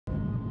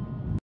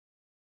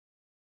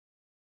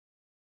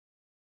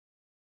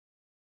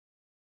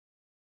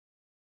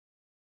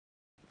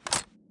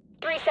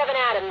3-7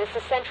 Adam, this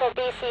is Central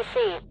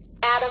BCC.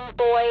 Adam,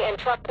 Boy, and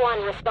Truck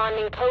 1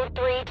 responding code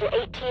 3 to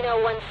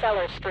 1801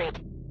 Cellar Street.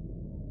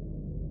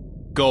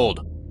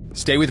 Gold.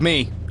 Stay with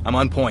me. I'm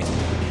on point.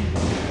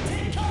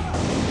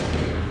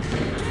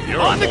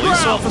 You're on the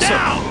ground, officer.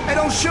 now! Hey,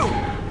 don't shoot!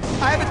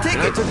 I have a ticket!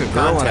 I took a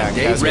girl on a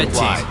date. Red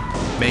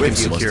team. Make him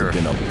secure.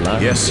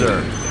 Yes,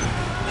 sir.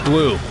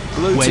 Blue.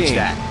 Blue Wedge team.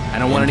 that. I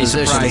don't want any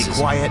surprises. Stay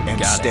quiet and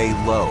Got stay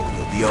low.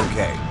 You'll be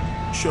okay.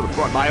 Should have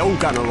brought my own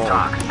gun along.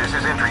 Doc, this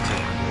is entry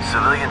team.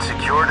 Civilian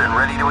secured and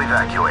ready to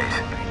evacuate.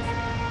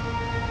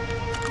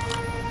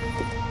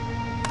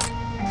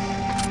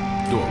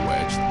 Door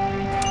wedged.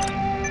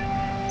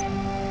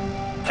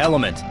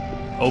 Element.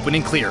 Open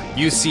and clear.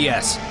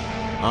 UCS.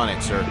 On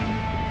it, sir.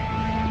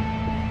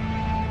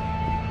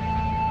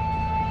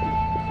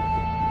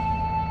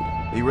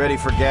 Be ready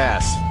for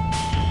gas.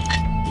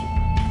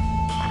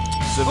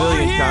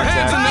 Civilian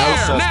contact, no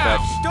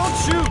suspects. Don't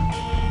shoot!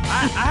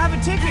 I have a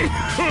ticket!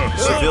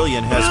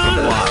 Civilian has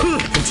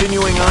complied.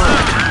 Continuing on.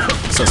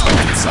 Suspect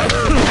inside.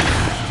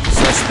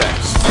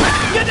 Suspects.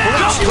 Get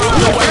down!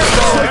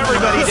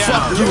 Everybody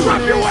down.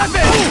 Drop your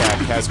weapon!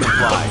 Contact has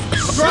complied.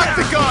 Drop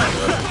the gun!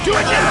 Do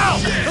it now!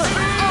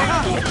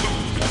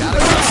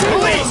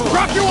 Police,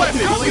 drop your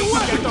weapon! Police,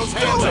 get those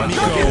hands on me.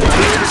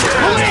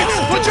 Police,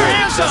 put your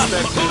hands up!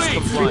 Suspect is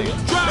compliant.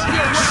 Drop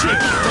your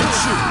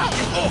weapon!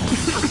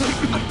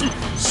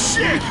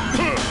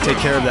 Take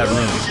care of that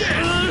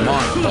room. Come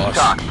on, boss.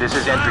 Doc, this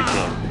is entry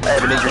team. I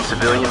have an injured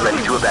civilian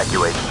ready to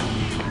evacuate.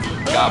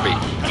 Copy.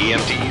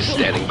 EMTs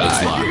standing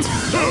by.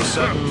 No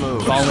sudden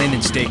move. Fall in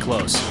and stay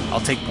close. I'll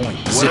take point.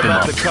 What Zip him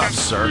about up. the cuffs,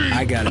 sir?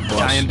 I got it, boss.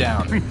 Tie him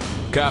down.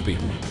 Copy.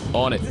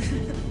 On it.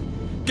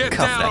 Get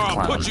Cuff down that or I'll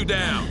clown. put you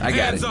down! I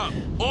got Hands it. up!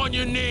 On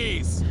your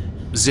knees!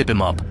 Zip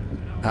him up.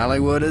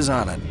 Hollywood is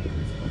on it.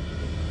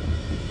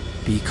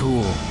 Be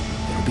cool.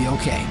 It'll be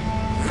okay.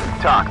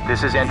 Doc,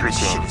 this is entry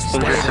team.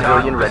 Injured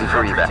civilian ready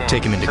for evac.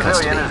 Take him into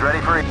Civilian custody. is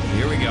ready for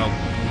Here we go.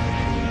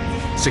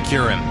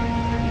 Secure him.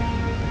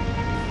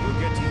 We'll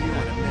get to you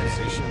in a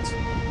minute.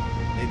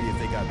 Maybe if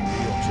they got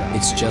real jobs.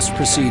 It's just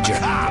procedure.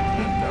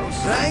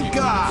 Thank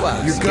God!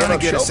 Well, You're gonna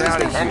get us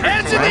out of here.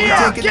 Hands in the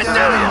air! Take it Get down!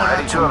 down!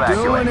 Ready to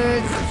evacuate.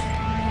 it!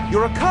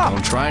 You're a cop!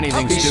 Don't try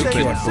anything Be stupid,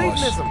 safe. boss.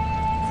 Satanism.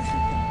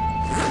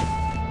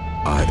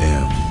 I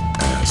am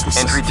as the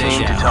Entry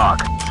team to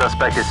talk.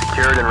 Suspect is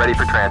secured and ready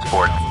for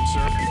transport.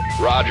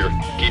 Roger.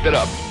 Keep it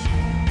up.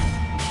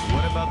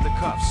 What about the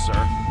cuffs,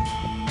 sir?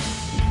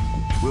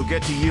 We'll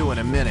get to you in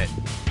a minute.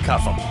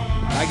 Cuff him.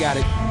 I got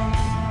it.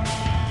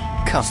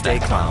 Cuff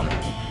that clown.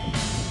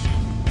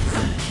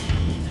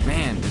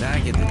 Man, did I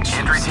get the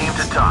Entry team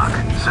to talk.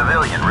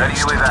 Civilian ready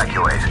to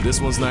evacuate. This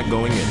one's not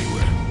going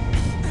anywhere.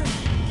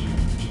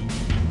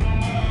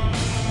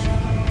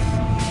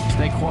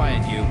 Stay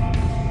quiet, you.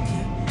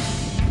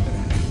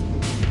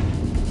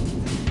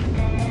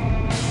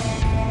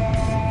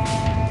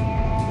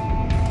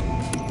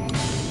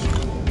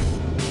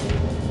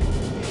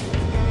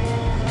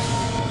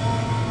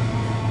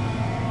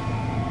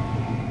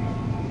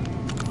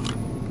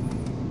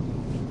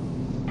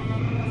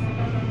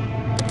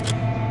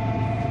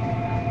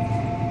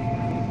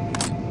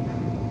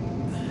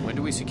 When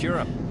do we secure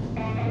him?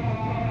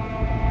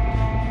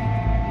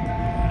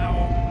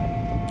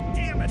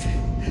 Damn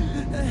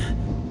it!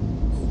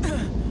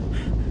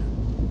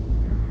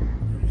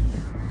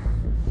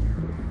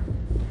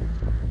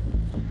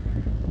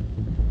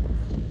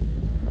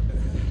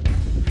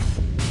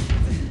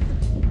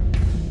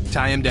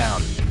 Tie him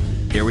down.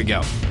 Here we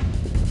go.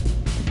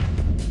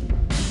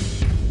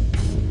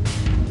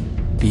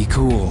 Be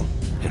cool.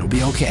 It'll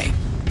be okay.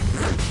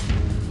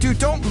 Dude,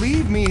 don't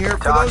leave me here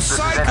for Doc, those this is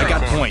psychos! entry I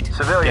got team. point.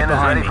 Civilian Get is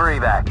behind ready me.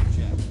 for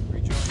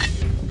evac.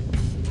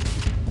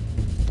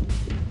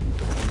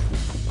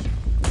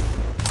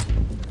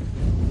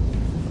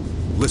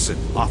 Listen,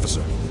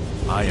 officer,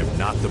 I am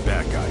not the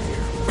bad guy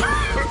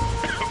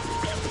here.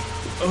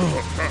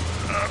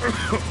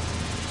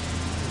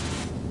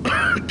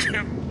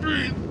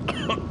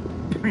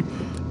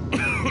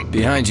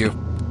 Behind you.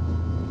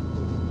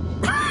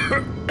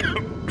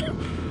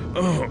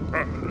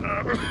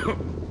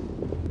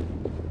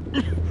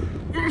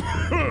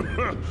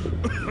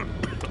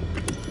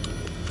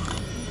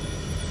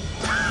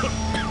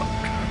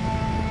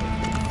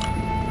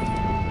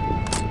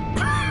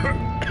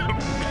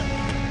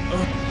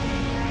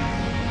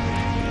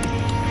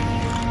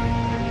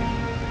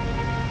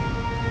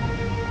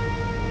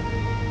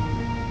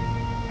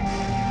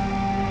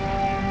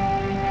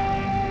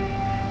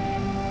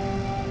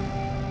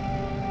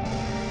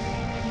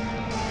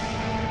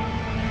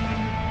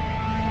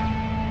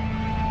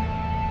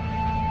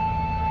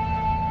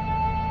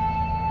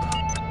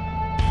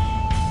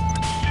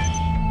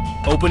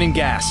 Opening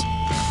gas.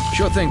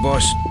 Sure thing,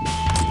 boss.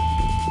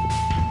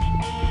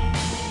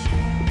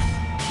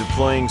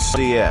 Deploying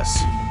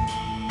CS.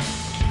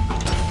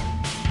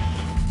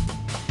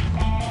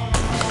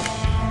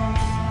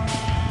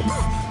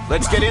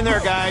 Let's get in there,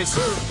 guys.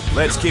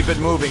 Let's keep it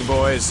moving,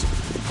 boys.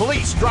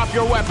 Police, drop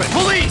your weapon.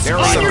 Police, They're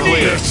on on your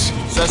clear. knees.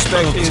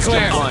 Suspect is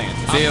clear.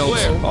 compliant.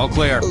 Fields, all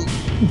clear.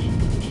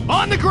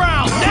 On the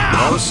ground,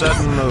 now! No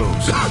sudden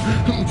moves.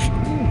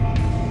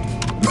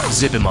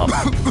 Zip him up.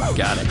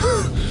 Got it.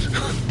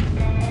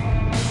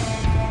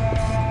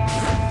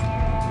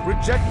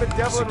 Reject the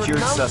devil and Secured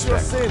renounce your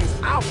suspect.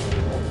 sins. Ow!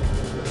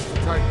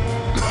 Sorry.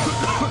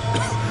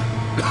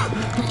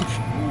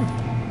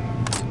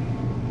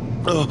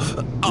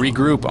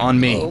 Regroup on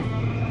me.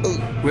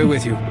 We're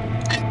with you.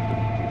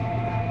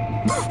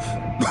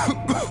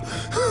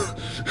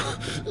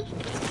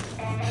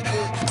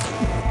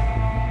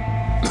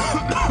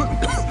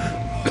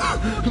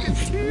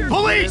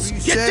 Police!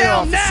 Get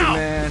down Officer, now!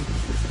 Man.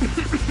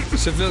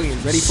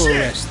 Civilian, ready for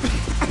arrest.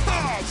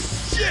 Oh,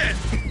 shit!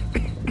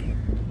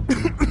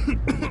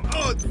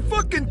 Oh, it's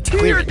fucking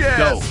Clear tear it.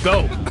 gas!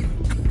 Go.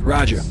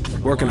 Roger,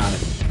 working on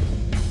it.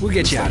 We'll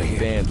get you out of The here.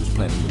 band was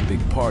planning a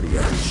big party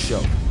after the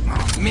show.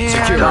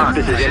 Man. Doc,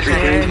 this is entry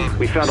team.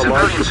 We found a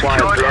large supply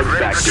of drugs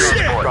back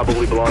here.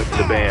 Probably belongs to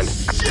the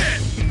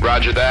band.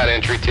 Roger that,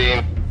 entry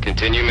team.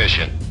 Continue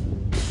mission.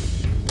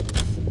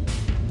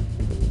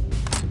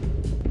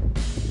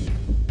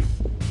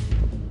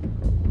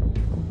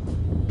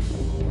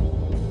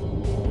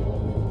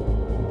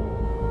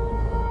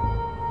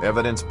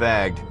 Evidence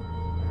bagged.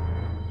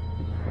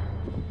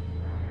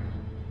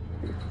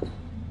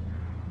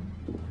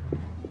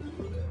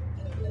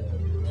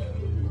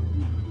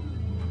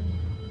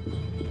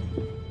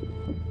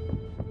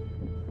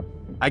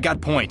 I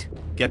got point.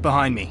 Get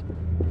behind me.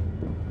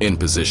 In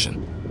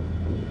position.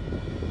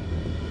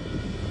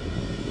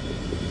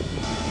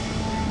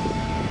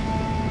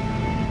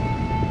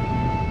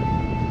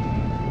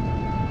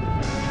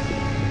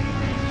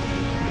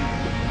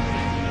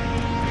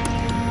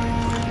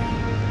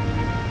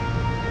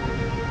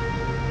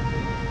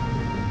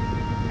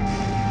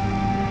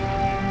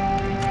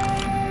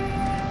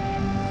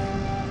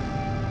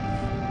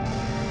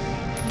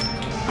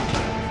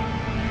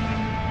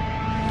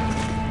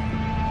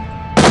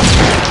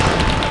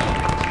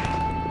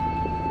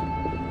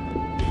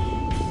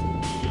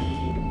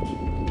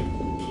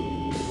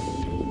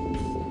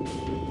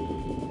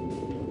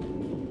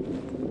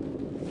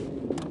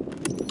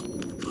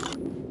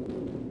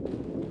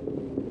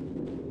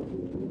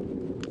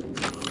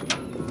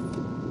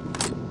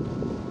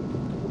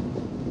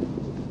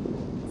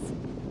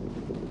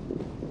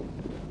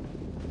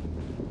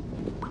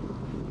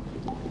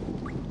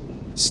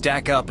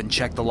 Stack up and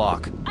check the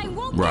lock. I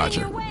won't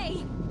Roger. get in your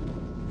way.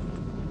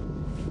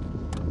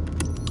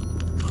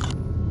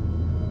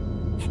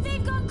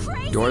 They've gone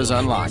crazy. Doors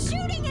unlocked. They're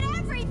shooting at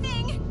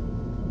everything.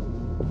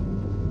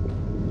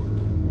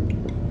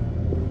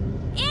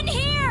 In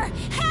here!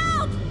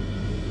 Help!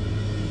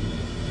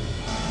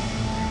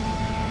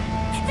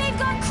 They've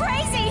gone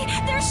crazy.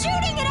 They're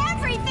shooting at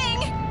everything.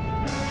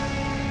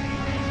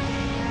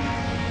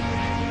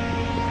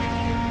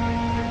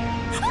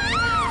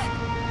 Ah!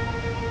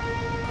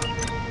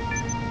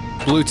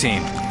 Blue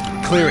team,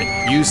 clear it.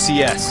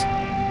 UCS.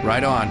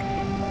 Right on.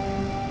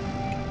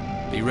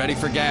 Be ready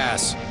for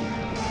gas.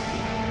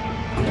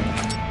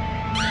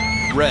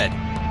 Red,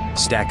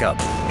 stack up.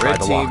 Try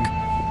Red the team. lock.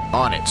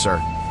 On it, sir.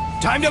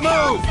 Time to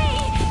move!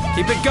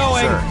 Keep it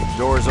going! Sir,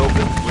 doors open.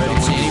 Ready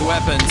Don't see any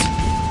weapons.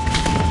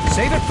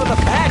 Save it for the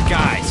bad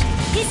guys!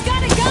 He's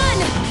got a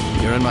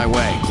gun. You're in my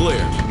way. Clear.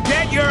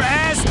 Get your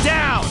ass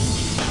down!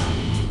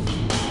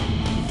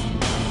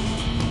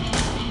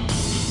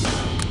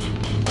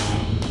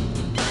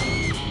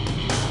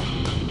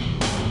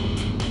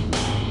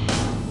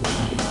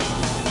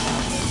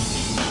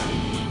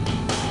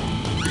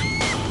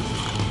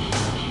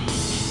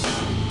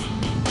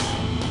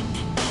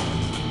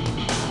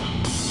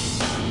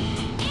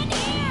 In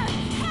here!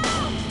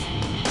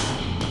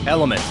 Help!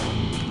 Element,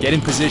 get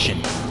in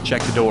position.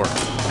 Check the door.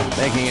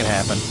 Making it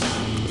happen.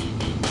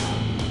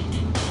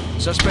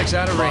 Suspect's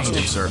out of range. Lost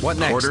him, sir. What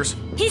next? Orders.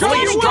 He's got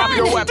a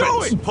gun.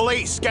 weapons!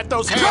 Police, get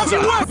those hands Drop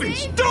your up!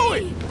 weapons! Do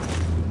it!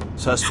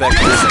 Suspect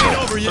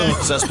visible.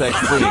 Suspect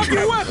flee.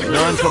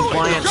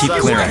 Non-compliant Keep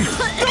suspect. clearing.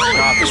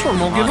 This one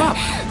won't give up.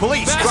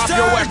 Police, drop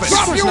your weapons!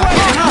 Drop your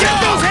weapons! Get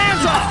those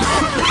hands off!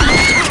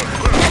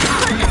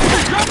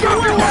 Drop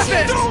your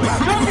weapons!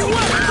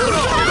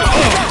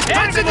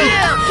 Hands in the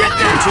air! Get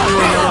down!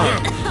 Continuing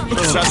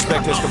on.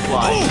 Suspect has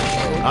complied.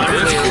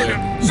 Unclear.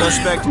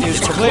 Suspect is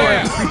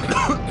Clear.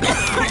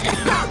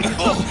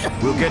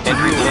 We'll get to you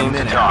in a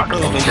minute.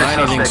 Don't try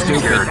anything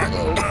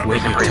stupid.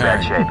 Wait your Pretty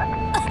bad turn. shape.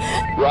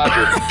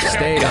 Roger.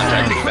 Stay down.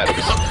 Contacting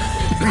medics.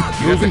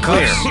 Moving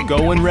clear.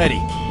 Go when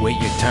ready. Wait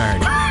your turn.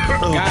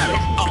 Got it.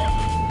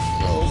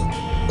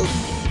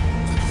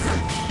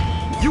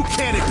 You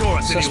can't ignore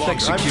us any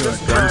Suspect longer. secure.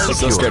 Gun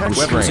secure. Suspect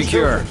Weapon restrained.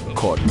 secure.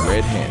 Caught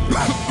red-handed.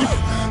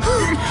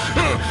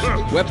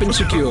 Weapon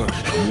secure.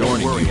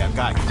 Don't worry, I've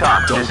got you.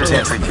 Doc, this is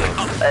entry team.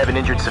 I have an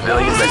injured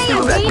civilian ready to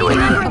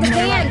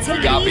evacuate.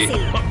 Take Copy. it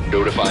easy.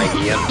 Notifying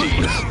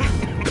EMTs.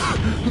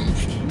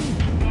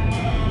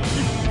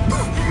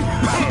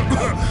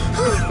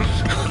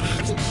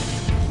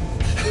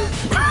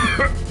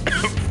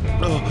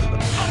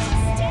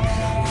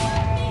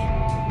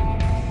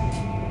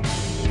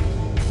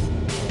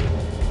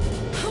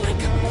 Oh my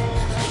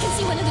god. I can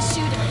see one of the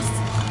shooters.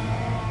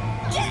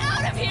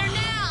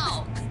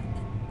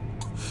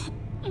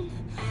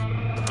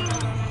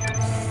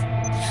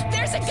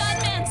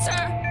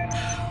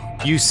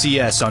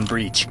 UCS on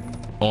breach.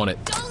 On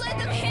it. Don't let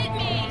them hit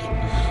me!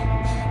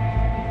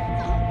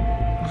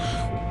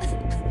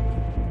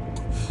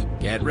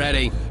 Get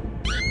ready.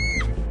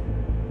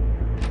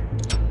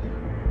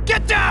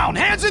 Get down!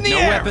 Hands in the No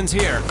air! weapons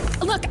here.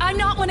 Look, I'm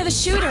not one of the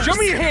shooters. Show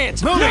me your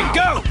hands! Moving,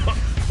 go!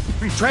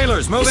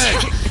 Trailers, move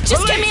in!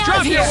 Just get me out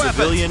of here!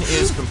 Civilian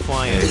is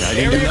compliant.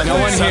 No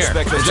one here.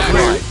 Suspect Is is that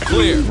clear. right?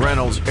 Clear.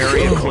 Reynolds,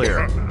 area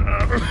clear.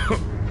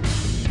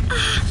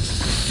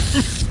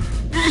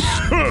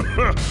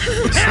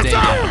 Stay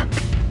down.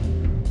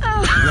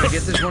 You gonna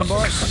get this one,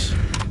 boss?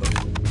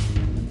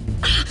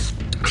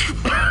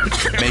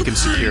 Make him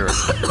secure.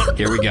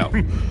 Here we go.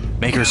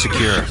 Make her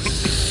secure.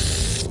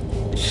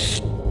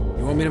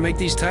 You want me to make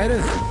these tighter?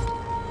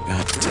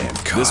 Goddamn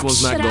cops. This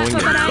one's not Should going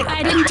have, but in.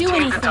 I didn't do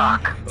anything.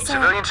 So,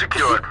 Civilian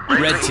secured.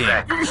 Red team.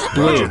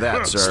 Roger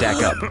that, sir.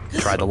 Stack up.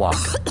 Try the lock.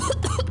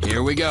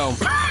 Here we go.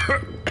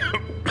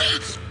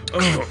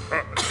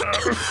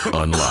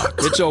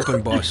 Unlocked. It's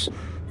open, boss.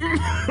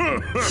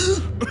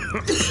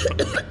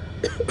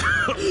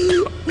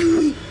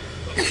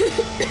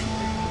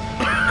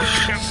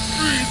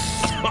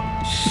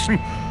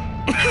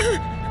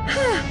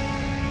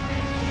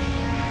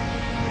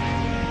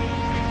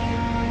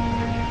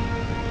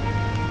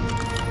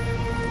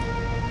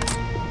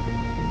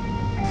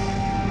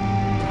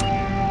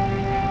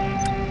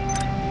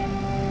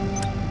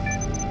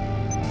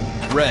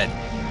 Red.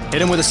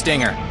 Hit him with a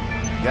stinger.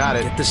 Got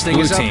it. Get the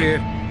stingers Blue up team. here.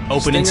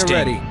 Open and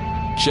Stinger sting.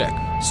 ready.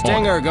 Check.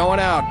 Stinger going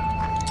out.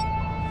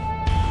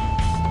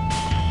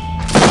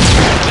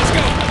 Let's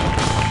go!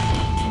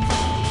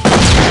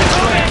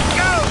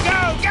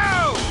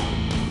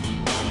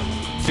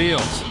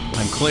 Fields.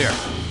 I'm clear.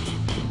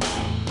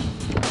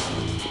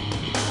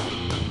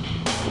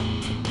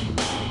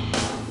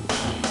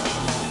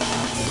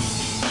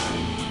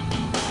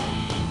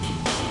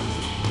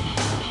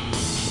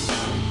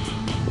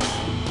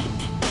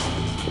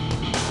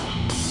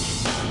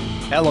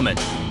 Element.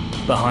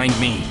 Behind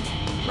me.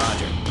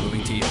 Roger.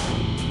 Moving to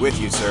you. With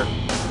you, sir.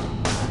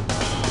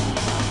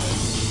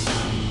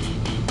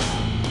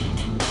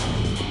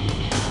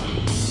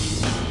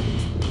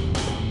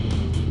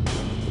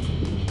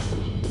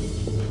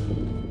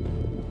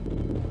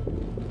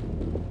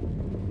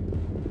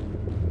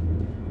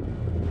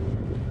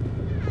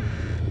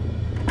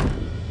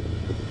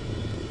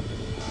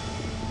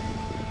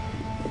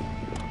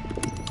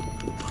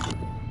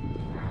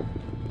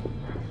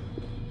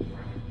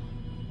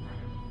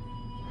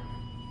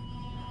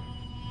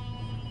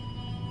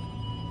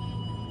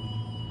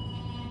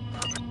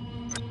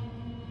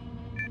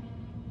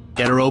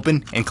 Get her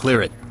open and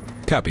clear it.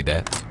 Copy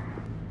that.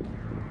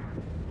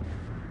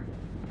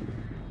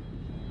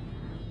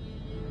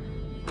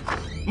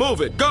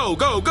 Move it. Go,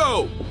 go,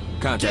 go.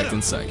 Contact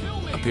in sight.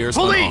 Appears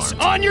Police,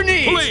 unarmed. on your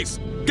knees! Police,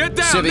 get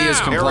down Civvy is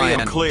now.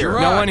 compliant. Area clear.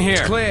 No one here.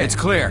 It's clear. It's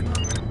clear.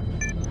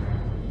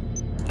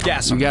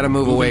 Gas You him. gotta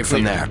move away clear.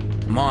 from there.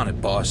 I'm on it,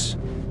 boss.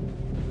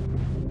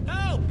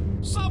 Help!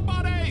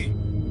 Somebody!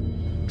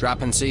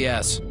 Dropping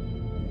CS.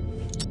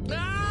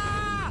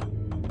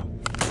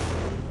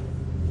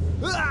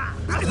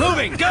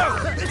 Moving, go!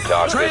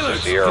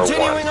 Trailers,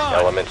 continuing on.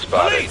 Element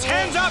spotted. Police,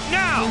 hands up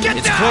now! Get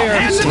It's down! clear.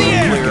 Hands in the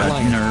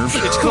air! Nerve.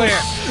 It's clear.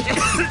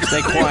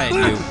 Stay quiet,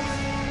 you.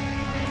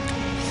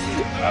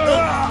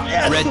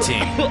 Red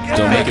team.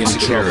 Don't make any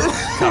trouble.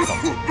 Cuff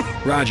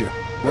him. Roger.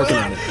 Working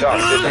on it. Talk,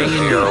 this is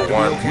Sierra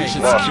 1. We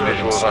should Lost secure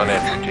visuals on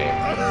entry team.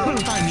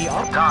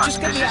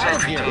 Just get me out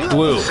of here.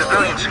 Blue.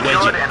 Civilian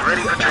secured and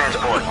ready for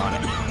transport.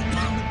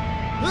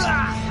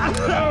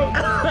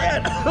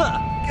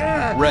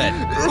 Red.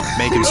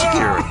 Make him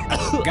secure.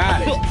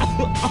 Got it.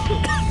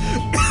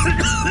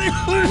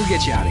 We'll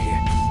get you out of here.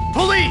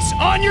 Police,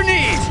 on your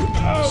knees!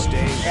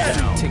 Stay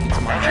down. Take it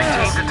to my Entry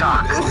team to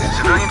dock.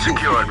 Civilian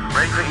secured.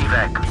 Ready for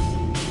evac.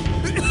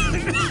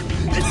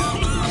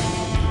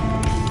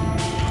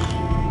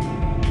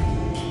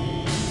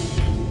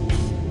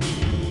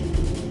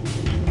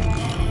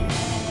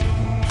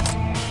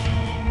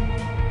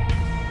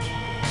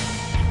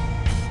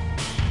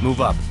 Move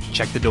up.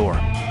 Check the door.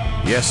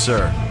 Yes,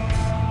 sir.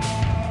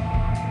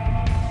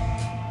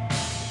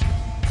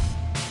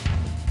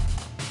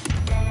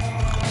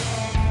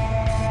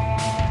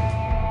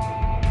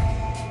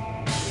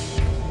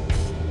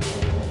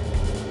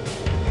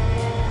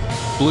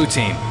 Blue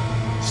team.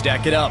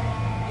 Stack it up.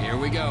 Here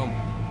we go.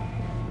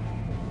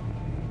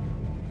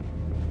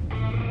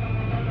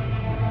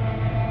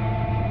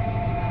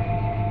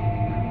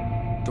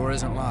 Door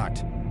isn't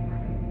locked.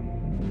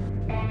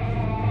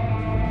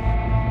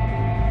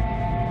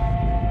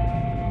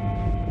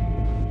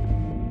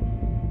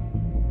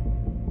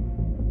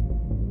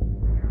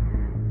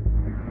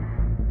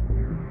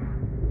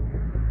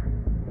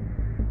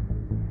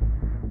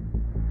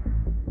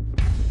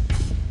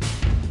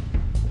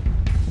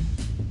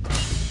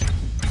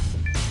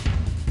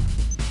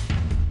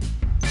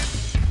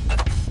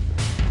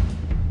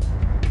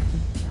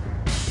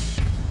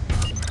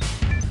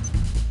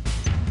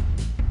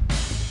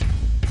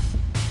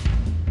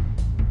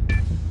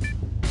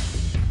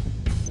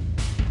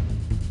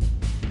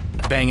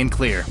 Bang and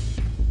clear.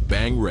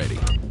 Bang ready.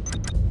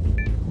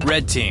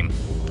 Red team,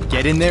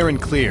 get in there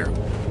and clear.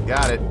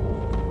 Got it.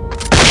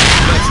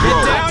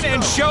 Get down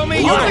and show me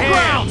your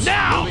hands!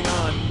 Now! Moving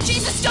on.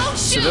 Jesus, don't shoot!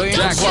 Civilian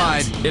Don't Jack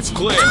shoot! wide. It's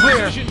clear.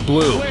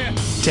 Blue,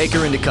 take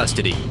her into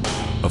custody.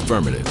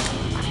 Affirmative.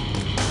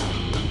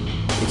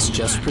 It's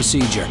just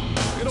procedure.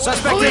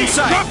 Suspect in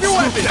sight. Drop your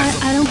weapon!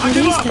 I don't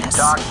believe this.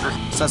 Doc,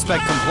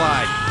 Suspect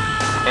complied.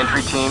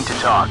 Entry team to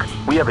talk.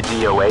 We have a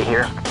DOA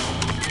here.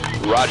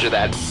 Roger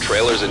that.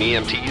 Trailers and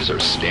EMTs are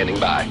standing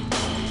by.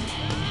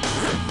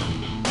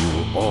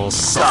 All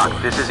suffer.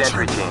 Doc, this is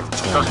entry team.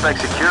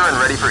 Suspect secure and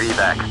ready for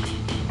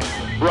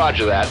evac.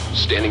 Roger that.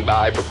 Standing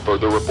by for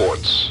further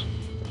reports.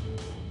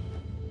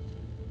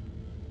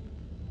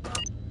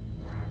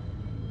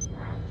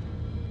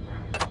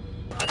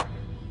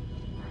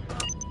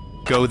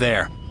 Go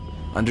there.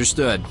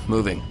 Understood.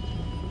 Moving.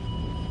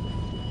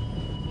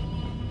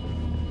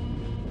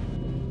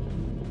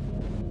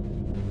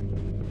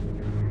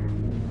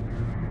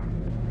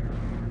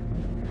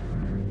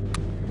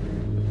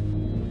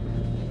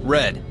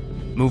 Red,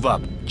 move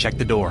up. Check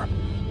the door.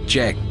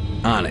 Check.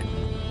 On it.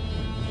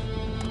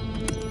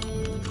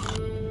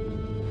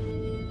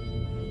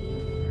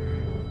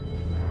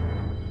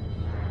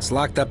 It's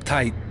locked up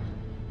tight.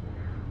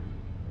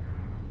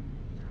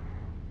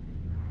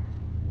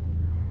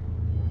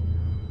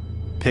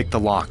 Pick the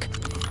lock.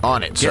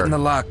 On it, Get sir. in the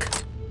lock.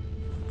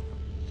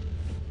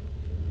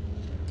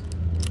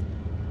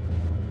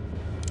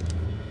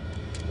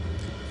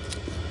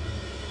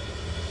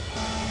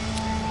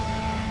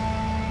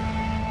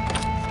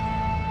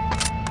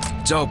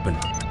 It's open.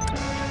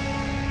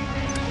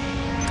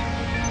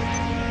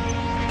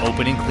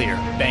 Open and clear.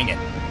 Bang it.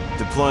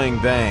 Deploying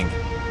bang.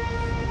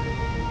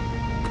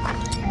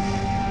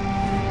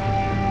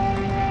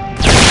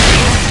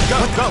 Go,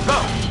 go, go!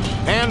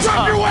 Hands Drop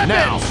up your weapons!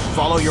 now!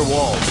 Follow your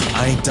walls.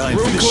 I ain't dying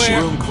Room for this clear.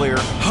 shit. Room clear.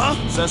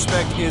 Huh?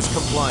 Suspect is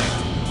compliant.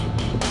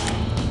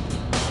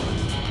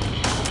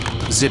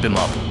 Zip him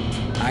up.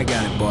 I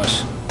got it,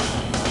 boss.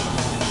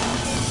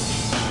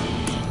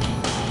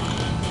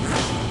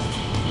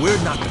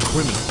 We're not the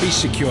criminals. Be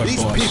secure,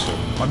 These boss.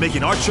 people are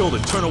making our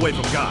children turn away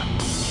from God.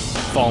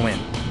 Fall in.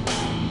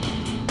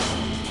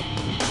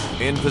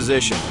 In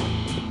position.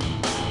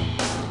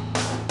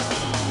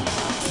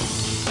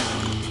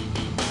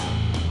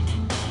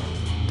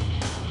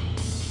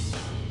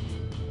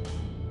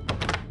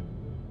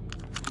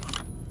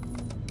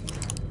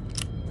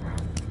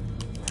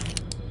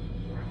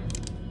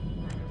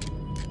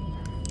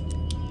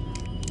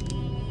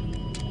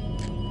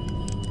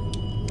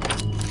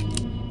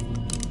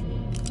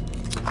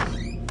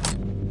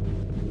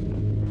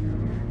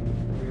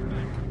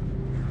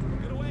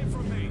 Get away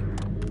from me!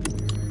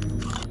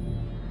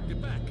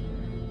 Get back!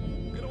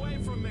 Get away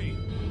from me!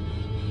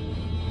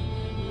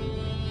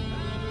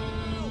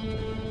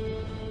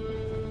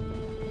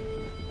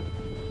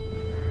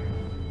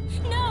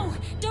 No!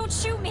 Don't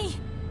shoot me!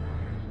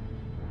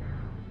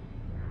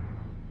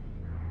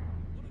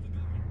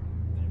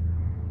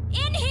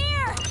 In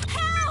here!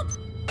 Help!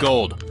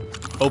 Gold,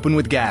 open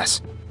with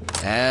gas.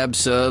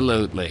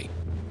 Absolutely.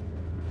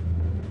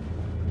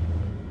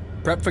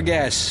 Prep for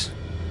gas.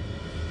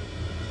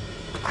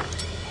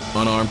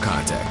 Unarmed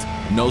contact.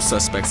 No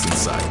suspects in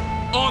sight.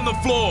 On the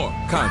floor!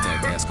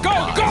 Contact has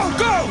complied.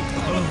 Go!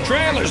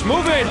 Trailers,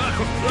 move in!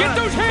 Get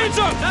those hands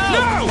up!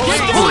 No!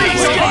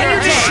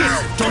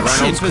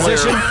 Reynolds clear.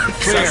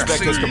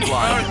 Suspect is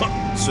compliant.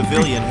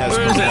 Civilian has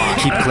complied.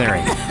 Keep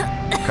clearing.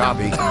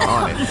 Copy.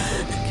 On it.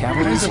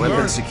 Cavalry's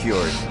Weapon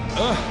secured.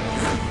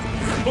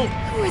 Don't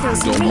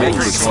make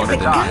this harder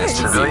than it Doc, has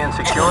to be. civilian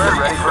secure and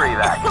ready for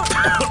evac.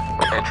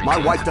 Entry My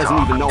team wife to doesn't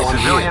talk. even know I'm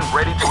Civilian here.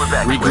 ready to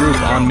evacuate.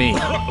 Regroup on me.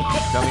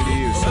 Coming to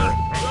you, sir.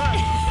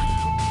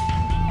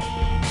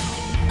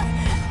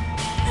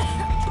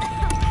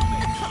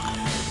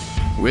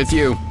 With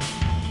you.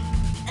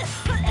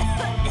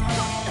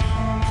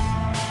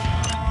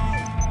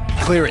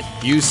 Clear it.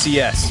 Use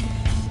CS.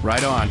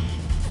 Right on.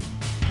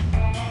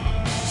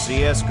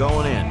 CS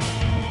going in.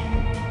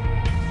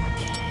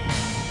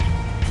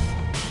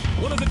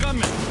 One of the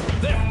gunmen!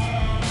 There!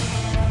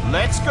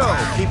 Let's go.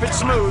 Keep it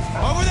smooth.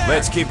 Over there!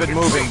 Let's keep it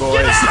moving,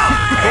 boys. Police,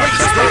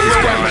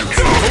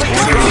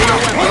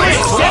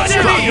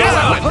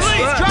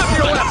 drop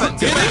your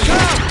weapons! Here they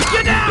come!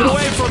 Get down! Get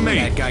away from me!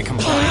 That guy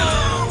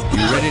compliant.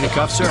 You ready to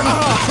cuff, sir?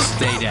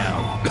 Stay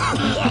down.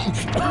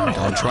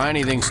 Don't try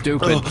anything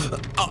stupid.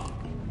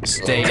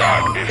 Stay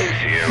down.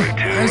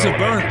 There's a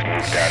burn.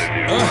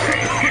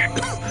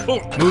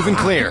 Move and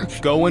clear.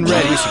 Go and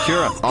ready.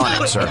 Secure him.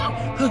 On it, sir.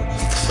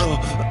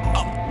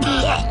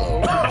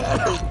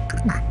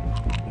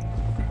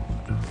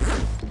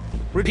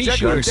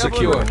 P-shooter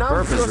secure.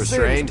 Burp is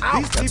restrained. These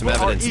Got some people are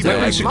evidence evil.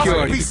 there. They Secure.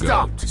 must be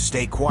stopped.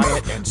 Stay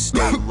quiet and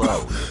stay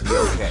low. Be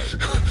okay.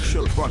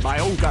 Should have brought my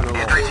own gun along.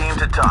 Entry team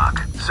to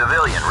talk.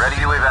 Civilian ready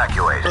to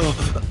evacuate.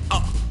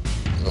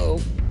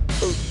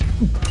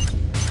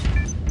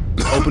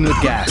 Open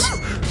with gas.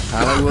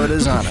 Hollywood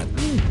is on it.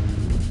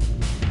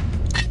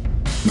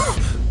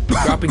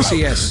 Dropping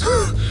CS.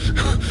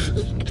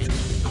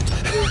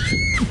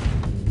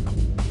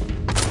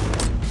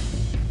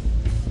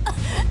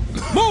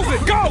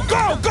 Go,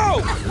 go,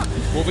 go!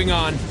 Moving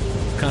on.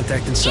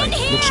 Contact in sight.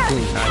 Looks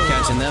clean. Not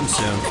catching them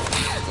soon.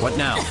 What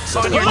now?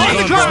 On your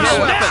knees, No now!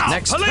 weapon.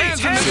 Next. Police,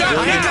 hands up!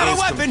 Hand out a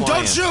weapon,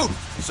 don't shoot!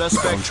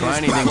 Suspect Don't try is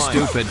anything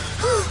compliant. stupid.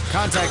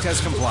 Contact has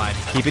complied.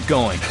 Keep it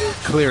going.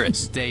 Clear it.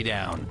 Stay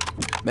down.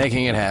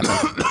 Making it happen.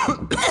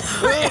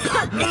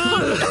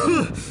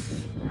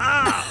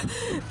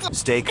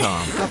 Stay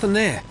calm. Nothing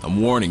there.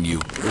 I'm warning you.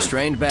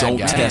 Restrained bad Don't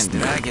guy. test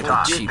Did it. I get the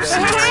cheap seat?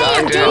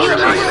 Time to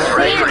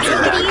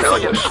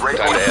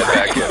head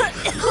back in.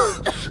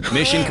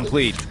 Mission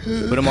complete.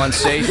 Put him on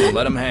safe and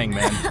let him hang,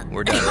 man.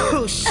 We're done.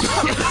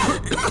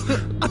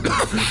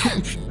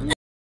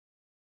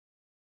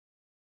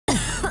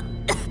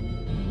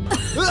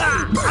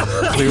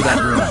 Clear that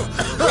room.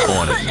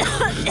 On it.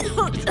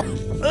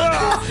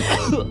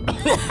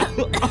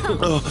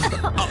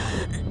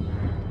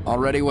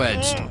 Already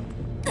wedged.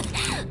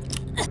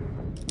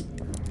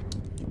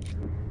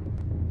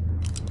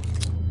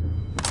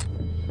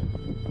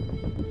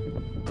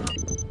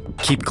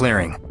 Keep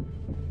clearing.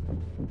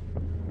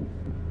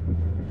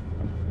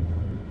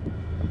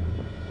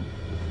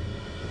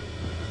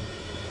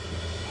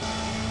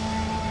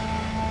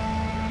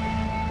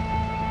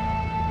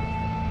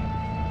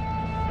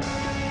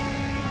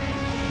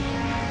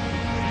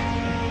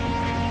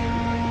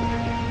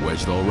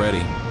 Wedged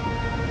already.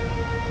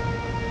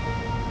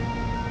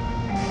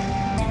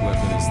 What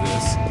weapon is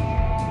this?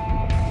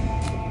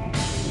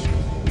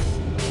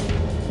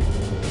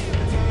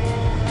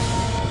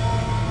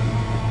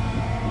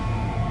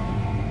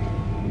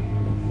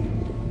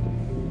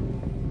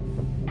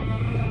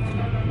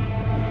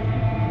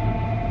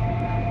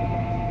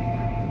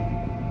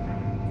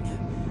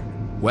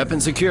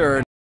 Weapon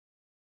secured.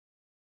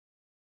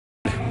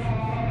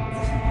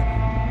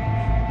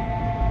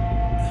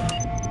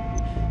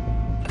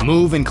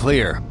 Move and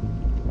clear.